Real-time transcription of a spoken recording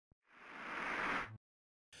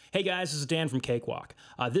Hey guys, this is Dan from Cakewalk.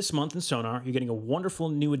 This month in Sonar, you're getting a wonderful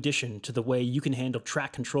new addition to the way you can handle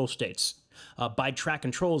track control states. By track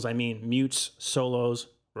controls, I mean mutes, solos,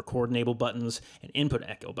 record enable buttons, and input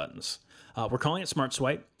echo buttons. We're calling it Smart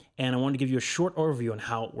Swipe, and I wanted to give you a short overview on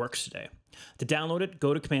how it works today. To download it,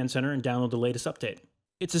 go to Command Center and download the latest update.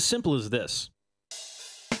 It's as simple as this.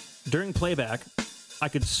 During playback, I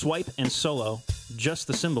could swipe and solo just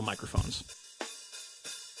the cymbal microphones.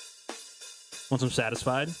 Once I'm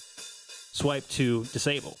satisfied, swipe to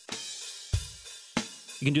disable.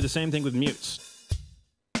 You can do the same thing with mutes.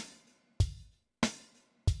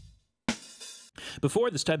 Before,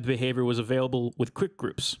 this type of behavior was available with quick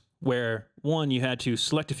groups, where 1, you had to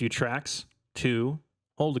select a few tracks, 2,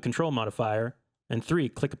 hold a control modifier, and 3,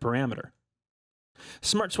 click a parameter.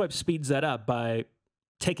 Smart Swipe speeds that up by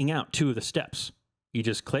taking out 2 of the steps. You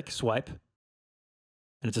just click, swipe,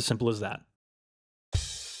 and it's as simple as that.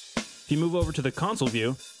 If you move over to the console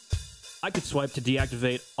view, I could swipe to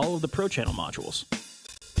deactivate all of the Pro Channel modules.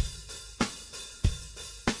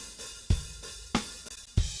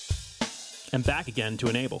 And back again to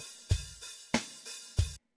enable.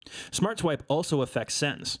 Smart Swipe also affects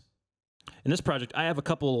sends. In this project, I have a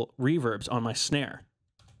couple reverbs on my snare.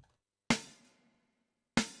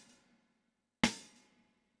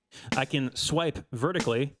 I can swipe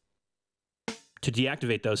vertically to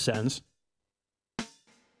deactivate those sends,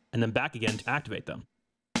 and then back again to activate them.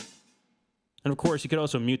 And of course, you could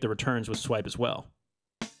also mute the returns with swipe as well.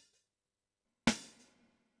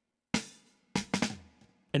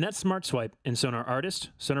 And that's Smart Swipe in Sonar Artist,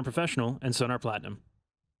 Sonar Professional, and Sonar Platinum.